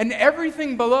nations and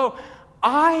everything below,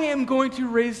 I am going to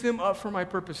raise them up for my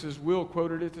purposes. Will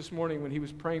quoted it this morning when he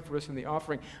was praying for us in the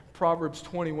offering. Proverbs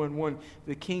 21:1.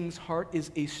 The king's heart is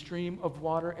a stream of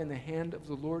water, and the hand of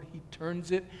the Lord, he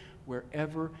turns it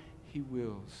wherever he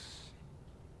wills.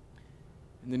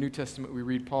 In the New Testament, we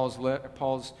read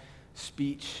Paul's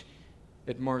speech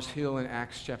at Mars Hill in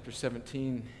Acts chapter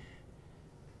 17,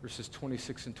 verses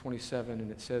 26 and 27, and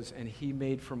it says, and he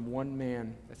made from one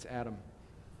man, that's Adam,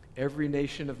 every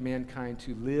nation of mankind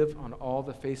to live on all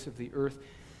the face of the earth.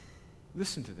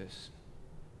 Listen to this.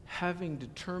 Having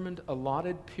determined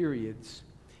allotted periods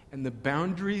and the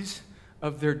boundaries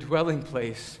of their dwelling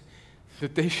place,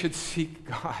 that they should seek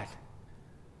God.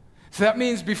 So that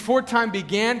means before time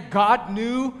began, God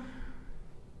knew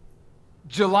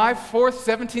July 4th,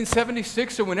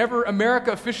 1776, so whenever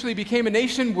America officially became a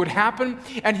nation, would happen,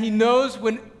 and he knows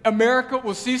when America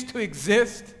will cease to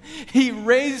exist. He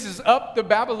raises up the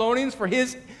Babylonians for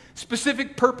his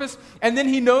specific purpose, and then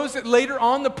he knows that later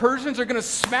on the Persians are going to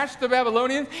smash the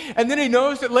Babylonians, and then he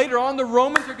knows that later on the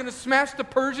Romans are going to smash the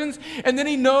Persians, and then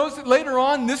he knows that later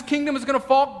on this kingdom is going to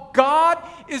fall. God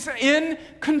is in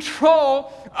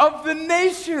control of the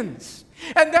nations.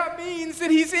 And that means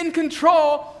that he's in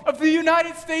control of the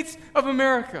United States of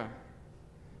America.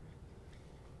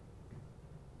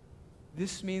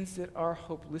 This means that our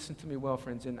hope, listen to me well,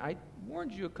 friends, and I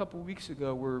warned you a couple weeks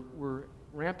ago, we're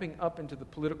ramping up into the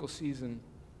political season,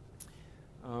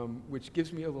 which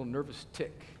gives me a little nervous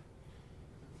tick.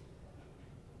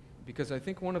 Because I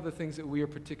think one of the things that we are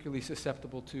particularly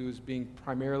susceptible to is being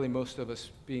primarily, most of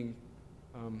us, being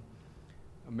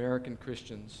American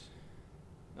Christians.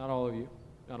 Not all of you.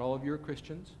 Not all of you are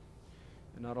Christians,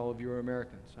 and not all of you are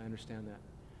Americans. I understand that.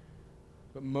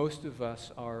 But most of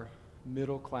us are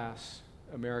middle-class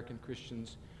American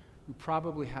Christians who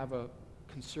probably have a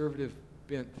conservative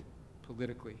bent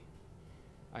politically.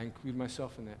 I include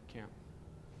myself in that camp.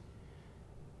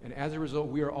 And as a result,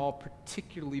 we are all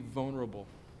particularly vulnerable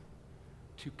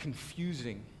to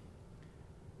confusing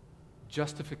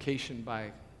justification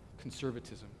by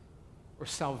conservatism or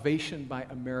salvation by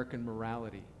American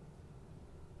morality.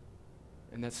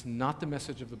 And that's not the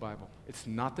message of the Bible. It's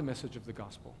not the message of the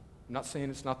gospel. I'm not saying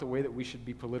it's not the way that we should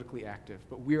be politically active,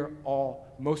 but we are all,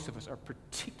 most of us are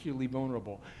particularly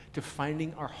vulnerable to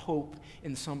finding our hope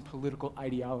in some political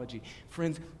ideology.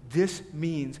 Friends, this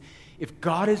means if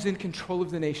God is in control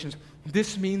of the nations,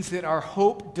 this means that our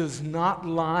hope does not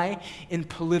lie in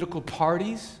political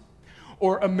parties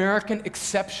or American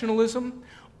exceptionalism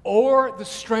or the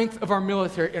strength of our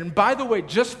military. And by the way,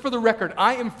 just for the record,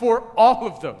 I am for all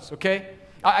of those, okay?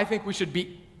 I think we should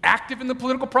be active in the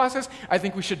political process. I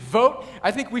think we should vote.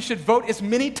 I think we should vote as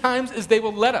many times as they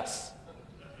will let us.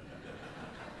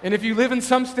 And if you live in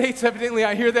some states, evidently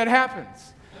I hear that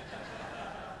happens.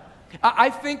 I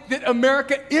think that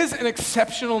America is an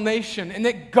exceptional nation and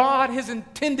that God has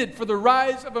intended for the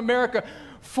rise of America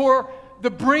for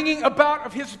the bringing about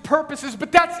of his purposes,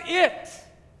 but that's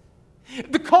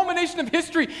it. The culmination of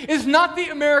history is not the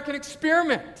American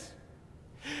experiment.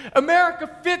 America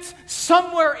fits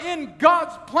somewhere in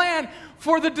God's plan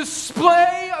for the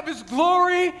display of his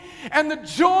glory and the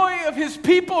joy of his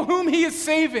people whom he is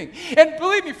saving. And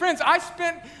believe me, friends, I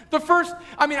spent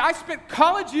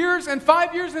college years and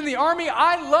 5 years in the Army.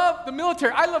 I love the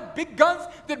military. I love big guns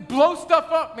that blow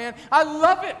stuff up, man. I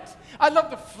love it. I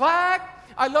love the flag.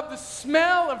 I love the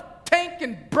smell of tank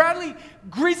and Bradley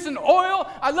grease and oil.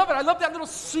 I love it. I love that little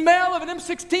smell of an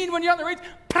M16 when you're on the range.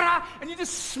 And you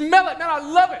just smell it. Man, I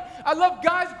love it. I love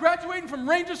guys graduating from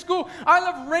Ranger School. I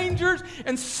love Rangers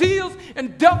and SEALs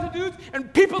and Delta dudes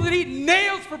and people that eat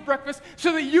nails for breakfast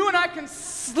so that you and I can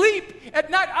sleep at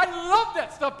night. I love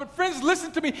that stuff. But friends,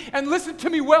 listen to me and listen to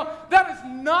me well. That is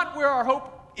not where our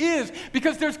hope is,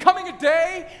 because there's coming a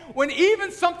day when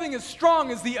even something as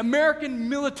strong as the American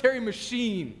military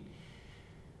machine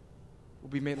will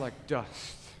be made like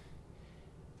dust.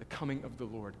 The coming of the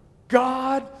Lord.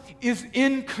 God is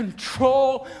in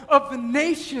control of the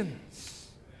nations.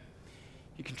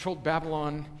 He controlled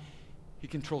Babylon. He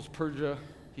controls Persia.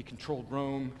 He controlled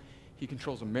Rome. He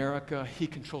controls America. He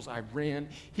controls Iran.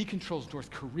 He controls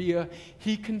North Korea.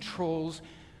 He controls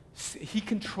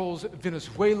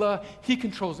Venezuela. He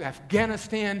controls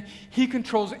Afghanistan. He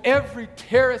controls every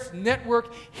terrorist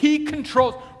network. He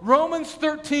controls. Romans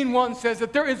 13:1 says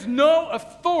that there is no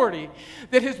authority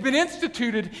that has been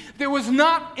instituted that was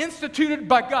not instituted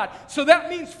by God. So that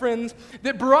means, friends,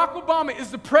 that Barack Obama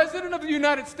is the president of the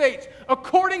United States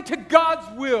according to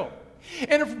God's will.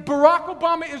 And if Barack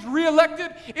Obama is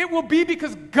reelected, it will be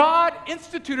because God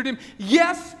instituted him.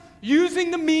 Yes, using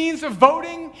the means of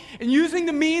voting and using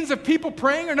the means of people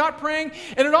praying or not praying.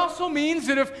 And it also means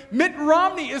that if Mitt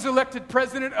Romney is elected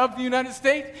president of the United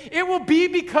States, it will be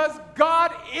because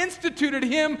God instituted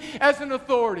him as an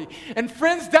authority. And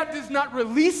friends, that does not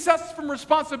release us from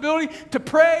responsibility to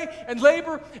pray and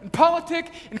labor and politic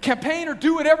and campaign or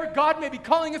do whatever God may be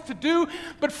calling us to do.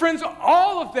 But friends,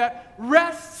 all of that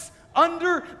rests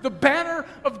under the banner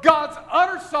of God's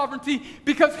utter sovereignty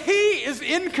because He is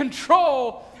in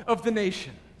control of the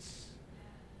nations.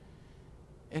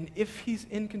 And if He's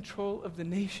in control of the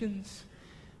nations,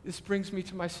 this brings me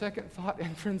to my second thought.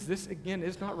 And friends, this again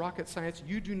is not rocket science.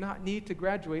 You do not need to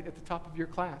graduate at the top of your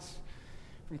class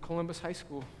from Columbus High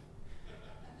School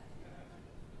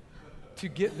to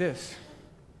get this.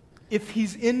 If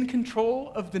He's in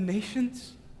control of the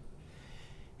nations,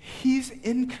 He's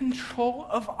in control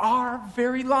of our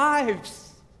very lives.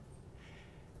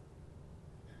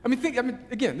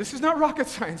 Again, this is not rocket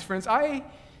science, friends.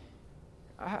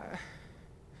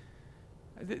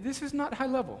 This is not high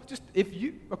level. Just if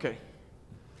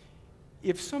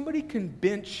somebody can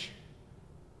bench,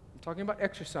 I'm talking about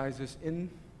exercises in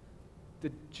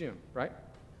the gym, right?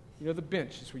 You know the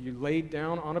bench is where you lay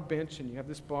down on a bench and you have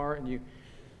this bar and you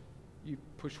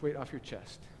push weight off your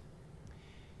chest.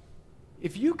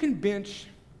 If you can bench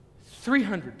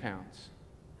 300 pounds,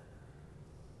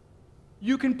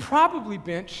 you can probably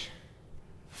bench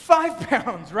 5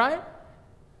 pounds, right?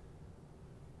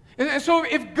 And so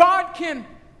if God can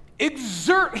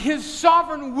exert His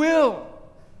sovereign will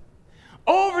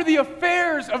over the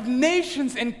affairs of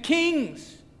nations and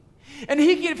kings, and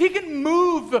if He can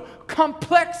move the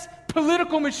complex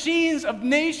political machines of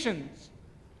nations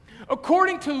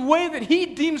according to the way that He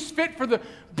deems fit for the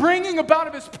bringing about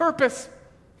of His purpose,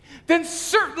 then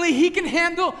certainly He can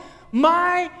handle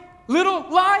my little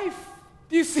life.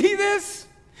 Do you see this?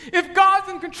 If God's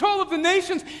in control of the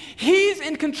nations, He's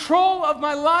in control of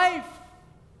my life.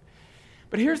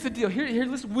 But here's the deal. Here,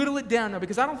 let's whittle it down now,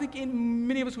 because I don't think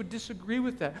many of us would disagree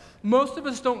with that. Most of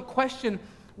us don't question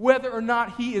whether or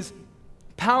not He is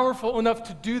powerful enough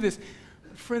to do this.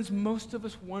 But friends, most of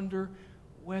us wonder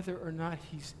whether or not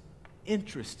He's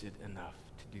interested enough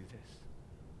to do this.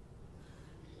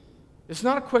 It's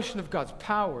not a question of God's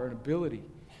power and ability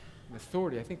and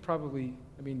authority. I think you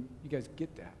guys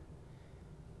get that.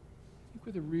 I think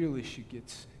where the real issue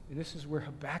gets, and this is where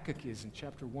Habakkuk is in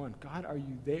chapter 1. God, are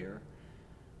you there?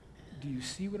 Do you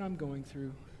see what I'm going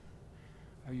through?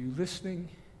 Are you listening?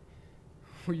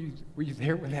 Were you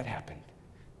there when that happened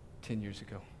 10 years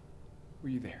ago? Were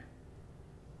you there?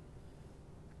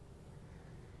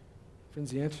 Friends,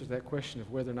 the answer to that question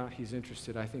of whether or not He's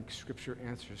interested, I think Scripture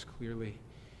answers clearly.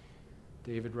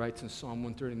 David writes in Psalm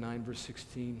 139, verse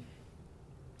 16,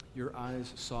 "Your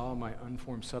eyes saw my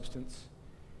unformed substance.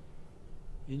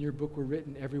 In your book were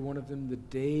written, every one of them, the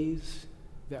days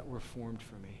that were formed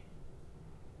for me."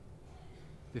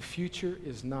 The future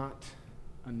is not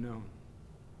unknown.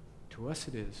 To us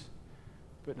it is,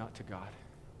 but not to God.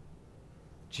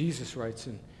 Jesus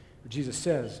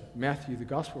says, Matthew, the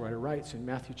gospel writer, writes in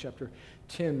Matthew chapter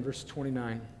 10, verse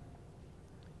 29.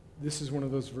 This is one of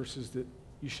those verses that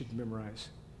you should memorize.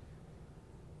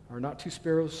 "Are not 2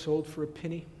 sparrows sold for a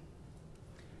penny?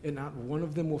 And not one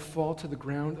of them will fall to the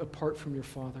ground apart from your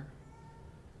Father.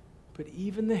 But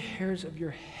even the hairs of your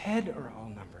head are all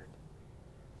numbered.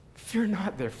 Fear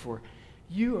not, therefore.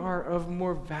 You are of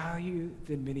more value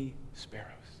than many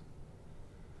sparrows."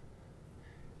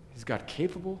 Is God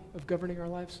capable of governing our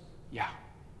lives? Yeah.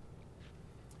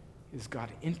 Is God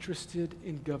interested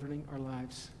in governing our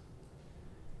lives?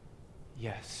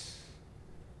 Yes.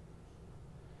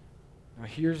 Now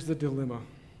here's the dilemma.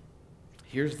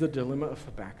 Here's the dilemma of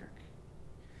Habakkuk.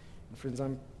 And friends,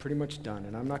 I'm pretty much done,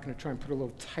 and I'm not going to try and put a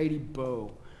little tidy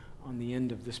bow on the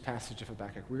end of this passage of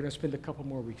Habakkuk. We're going to spend a couple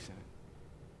more weeks in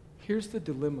it. Here's the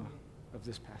dilemma of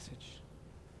this passage.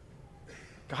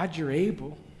 God, you're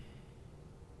able.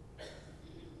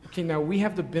 Okay, now we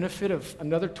have the benefit of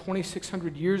another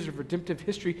 2,600 years of redemptive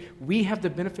history. We have the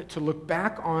benefit to look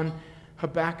back on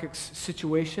Habakkuk's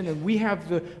situation, and we have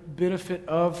the benefit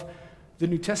of the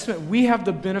New Testament. We have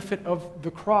the benefit of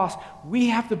the cross. We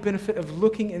have the benefit of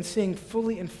looking and seeing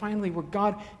fully and finally where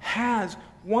God has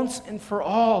once and for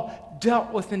all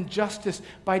dealt with injustice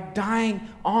by dying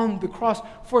on the cross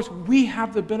for us. We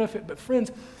have the benefit, but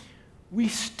friends, we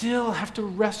still have to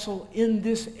wrestle in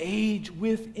this age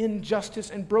with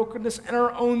injustice and brokenness and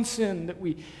our own sin that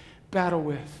we battle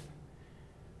with.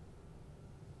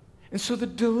 And so the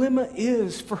dilemma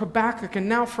is for Habakkuk and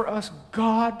now for us,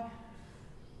 God,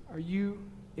 are you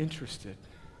interested?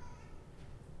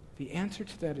 The answer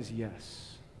to that is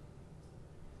yes.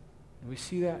 And we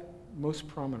see that most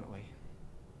prominently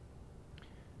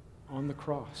on the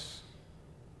cross,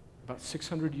 about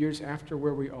 600 years after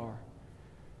where we are,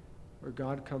 where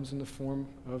God comes in the form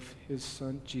of his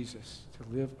Son, Jesus,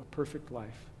 to live a perfect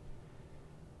life,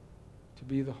 to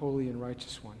be the holy and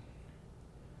righteous one,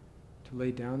 to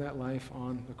lay down that life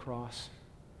on the cross,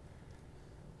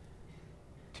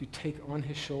 to take on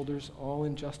his shoulders all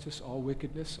injustice, all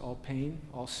wickedness, all pain,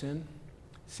 all sin,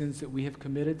 sins that we have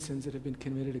committed, sins that have been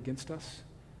committed against us,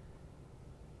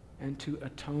 and to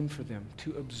atone for them,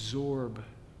 to absorb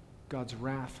God's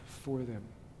wrath for them,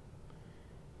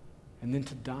 and then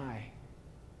to die,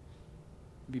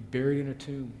 be buried in a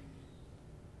tomb,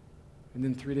 and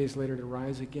then 3 days later to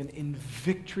rise again in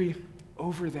victory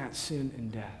over that sin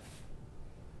and death.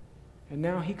 And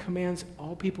now he commands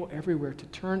all people everywhere to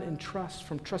turn and trust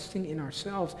from trusting in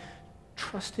ourselves,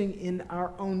 trusting in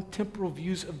our own temporal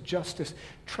views of justice,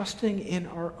 trusting in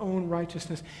our own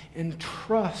righteousness, and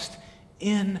trust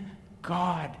in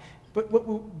God. But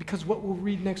because what we'll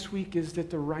read next week is that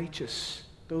the righteous,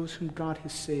 those whom God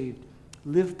has saved,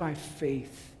 live by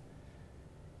faith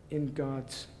in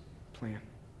God's plan.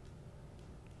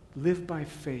 Live by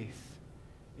faith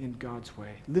in God's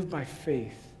way. Live by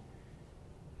faith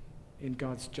in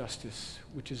God's justice,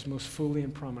 which is most fully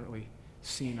and prominently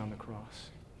seen on the cross.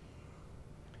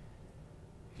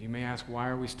 You may ask, why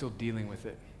are we still dealing with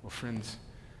it? Well, friends,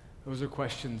 those are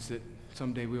questions that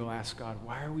someday we will ask God.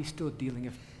 Why are we still dealing?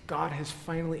 If God has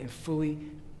finally and fully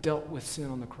dealt with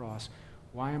sin on the cross,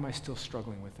 why am I still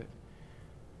struggling with it?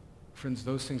 Friends,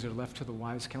 those things are left to the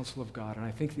wise counsel of God, and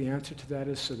I think the answer to that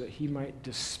is so that he might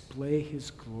display his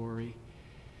glory,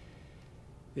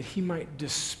 that he might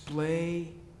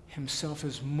display himself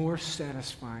as more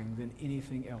satisfying than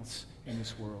anything else in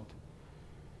this world.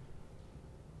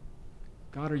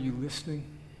 God, are you listening?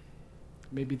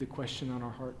 Maybe the question on our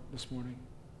heart this morning.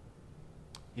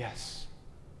 Yes.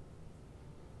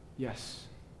 Yes.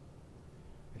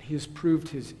 And he has proved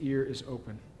his ear is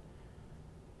open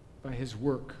by his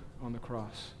work on the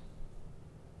cross.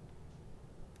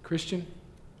 Christian,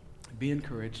 be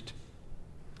encouraged.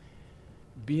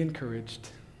 Be encouraged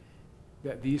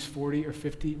that these 40 or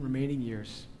 50 remaining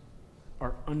years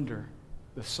are under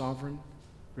the sovereign,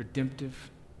 redemptive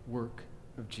work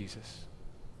of Jesus.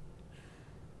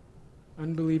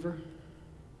 Unbeliever,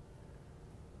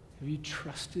 have you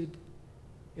trusted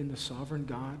in the sovereign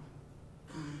God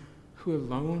who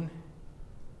alone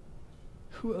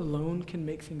can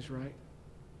make things right?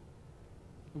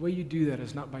 The way you do that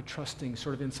is not by trusting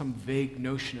sort of in some vague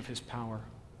notion of his power,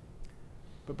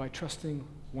 but by trusting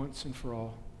once and for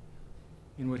all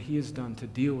in what he has done to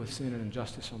deal with sin and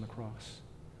injustice on the cross.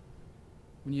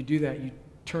 When you do that, you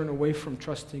turn away from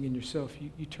trusting in yourself.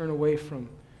 You turn away from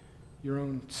your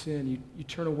own sin. You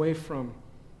turn away from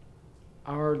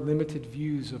our limited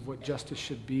views of what justice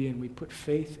should be, and we put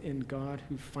faith in God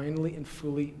who finally and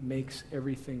fully makes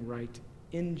everything right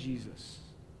in Jesus.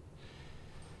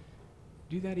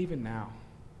 Do that even now.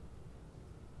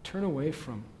 Turn away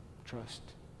from trust.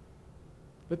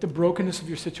 Let the brokenness of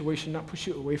your situation not push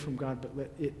you away from God, but let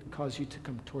it cause you to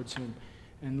come towards him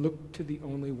and look to the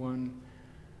only one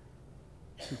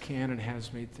who can and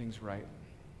has made things right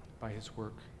by his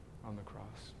work on the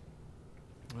cross.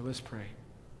 Well, let's pray.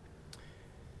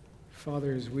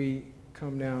 Father, as we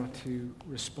come now to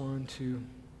respond to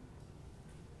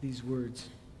these words,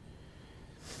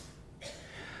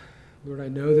 Lord, I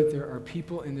know that there are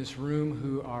people in this room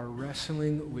who are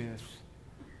wrestling with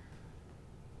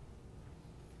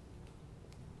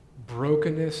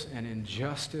brokenness and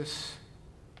injustice,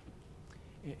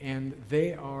 and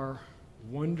they are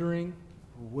wondering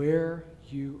where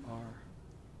you are.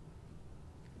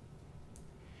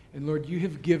 And Lord, you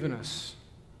have given us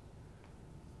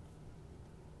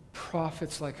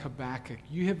prophets like Habakkuk.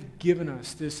 You have given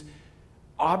us this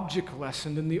object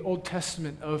lesson in the Old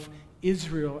Testament of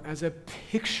Israel as a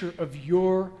picture of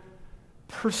your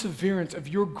perseverance, of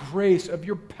your grace, of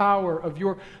your power, of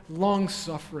your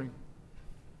long-suffering.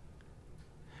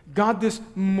 God, this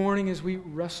morning as we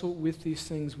wrestle with these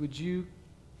things, would you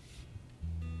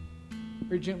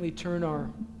very gently turn our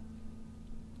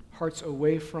hearts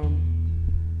away from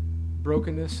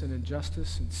brokenness and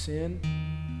injustice and sin,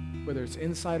 whether it's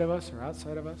inside of us or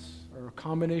outside of us, or a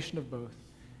combination of both.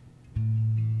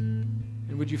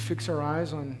 And would you fix our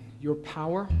eyes on your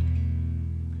power,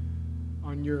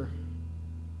 on your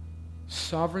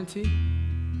sovereignty,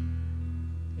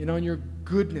 and on your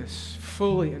goodness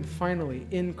fully and finally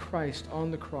in Christ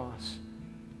on the cross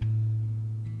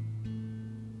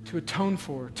to atone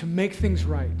for, to make things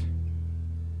right.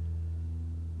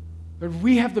 Lord,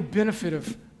 we have the benefit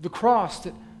of the cross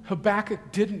that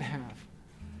Habakkuk didn't have.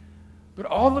 But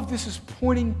all of this is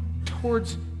pointing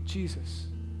towards Jesus.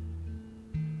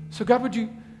 So God,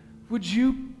 would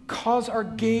you cause our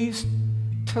gaze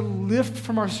to lift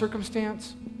from our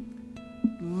circumstance,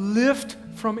 lift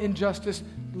from injustice,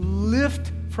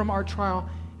 lift from our trial,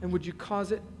 and would you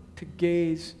cause it to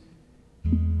gaze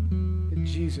at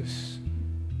Jesus,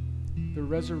 the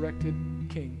resurrected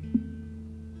King?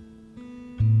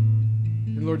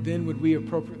 And Lord, then would we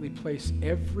appropriately place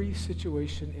every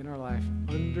situation in our life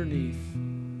underneath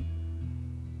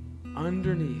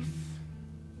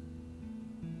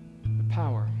the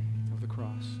power of the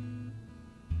cross.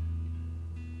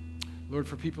 Lord,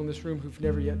 for people in this room who've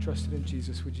never yet trusted in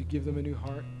Jesus, would you give them a new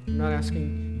heart? I'm not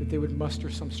asking that they would muster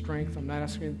some strength. I'm not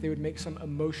asking that they would make some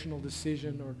emotional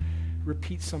decision or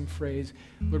repeat some phrase.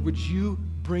 Lord, would you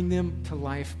bring them to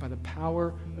life by the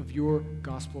power of your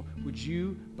gospel? Would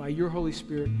you, by your Holy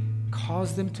Spirit,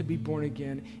 cause them to be born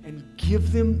again and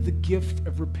give them the gift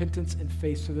of repentance and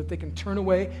faith so that they can turn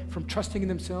away from trusting in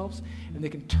themselves and they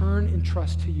can turn and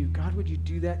trust to you? God, would you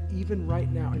do that even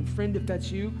right now? And friend, if that's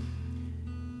you,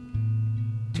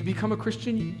 to become a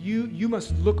Christian, you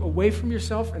must look away from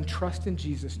yourself and trust in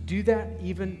Jesus. Do that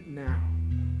even now.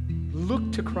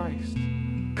 Look to Christ.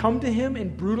 Come to him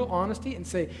in brutal honesty and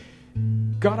say,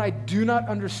 God, I do not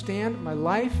understand my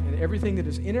life and everything that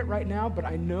is in it right now, but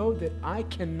I know that I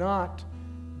cannot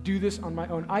do this on my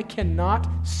own. I cannot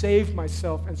save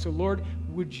myself. And so, Lord,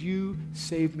 would you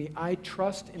save me? I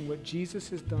trust in what Jesus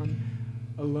has done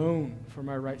alone for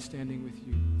my right standing with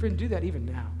you. Friend, do that even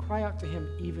now. Cry out to him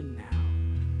even now.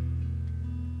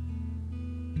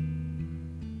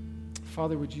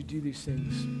 Father, would you do these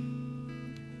things?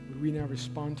 Would we now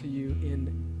respond to you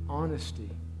in honesty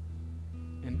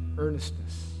and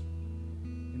earnestness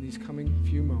in these coming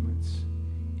few moments?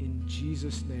 In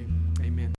Jesus' name, amen.